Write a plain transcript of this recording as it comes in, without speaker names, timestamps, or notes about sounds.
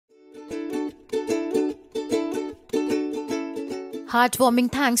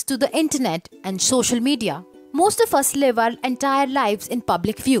Heartwarming thanks to the internet and social media, most of us live our entire lives in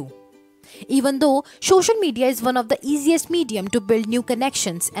public view. Even though social media is one of the easiest medium to build new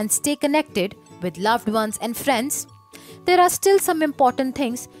connections and stay connected with loved ones and friends, there are still some important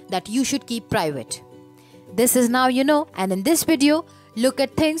things that you should keep private. This is Now You Know, and in this video, look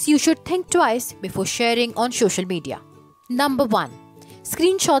at things you should think twice before sharing on social media. Number 1.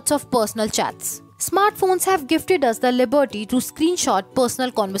 Screenshots of personal chats. Smartphones have gifted us the liberty to screenshot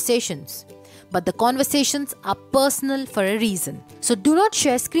personal conversations. But the conversations are personal for a reason. So do not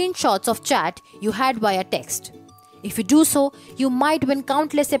share screenshots of chat you had via text. If you do so, you might win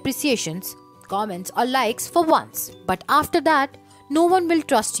countless appreciations, comments or likes for once. But after that, no one will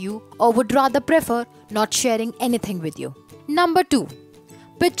trust you or would rather prefer not sharing anything with you. Number 2.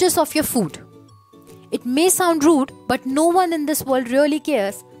 Pictures of your food. It may sound rude, but no one in this world really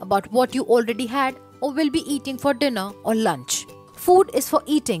cares about what you already had or will be eating for dinner or lunch. Food is for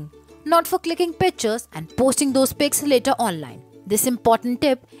eating, not for clicking pictures and posting those pics later online. This important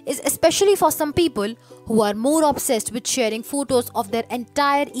tip is especially for some people who are more obsessed with sharing photos of their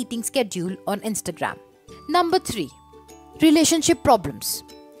entire eating schedule on Instagram. Number 3. Relationship problems.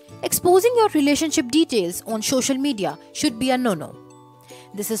 Exposing your relationship details on social media should be a no-no.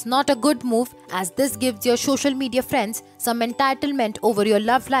 This is not a good move, as this gives your social media friends some entitlement over your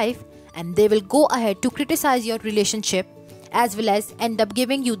love life, and they will go ahead to criticize your relationship as well as end up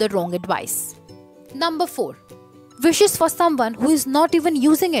giving you the wrong advice. Number 4. Wishes for someone who is not even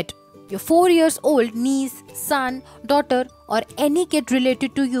using it. Your 4 years old niece, son, daughter or any kid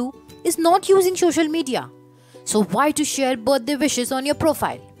related to you is not using social media. So why to share birthday wishes on your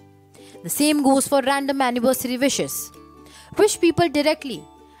profile? The same goes for random anniversary wishes. Wish people directly,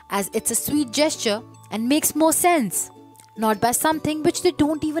 as it's a sweet gesture and makes more sense, not by something which they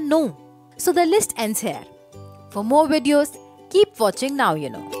don't even know. So the list ends here. For more videos, keep watching Now You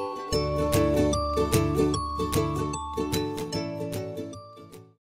Know.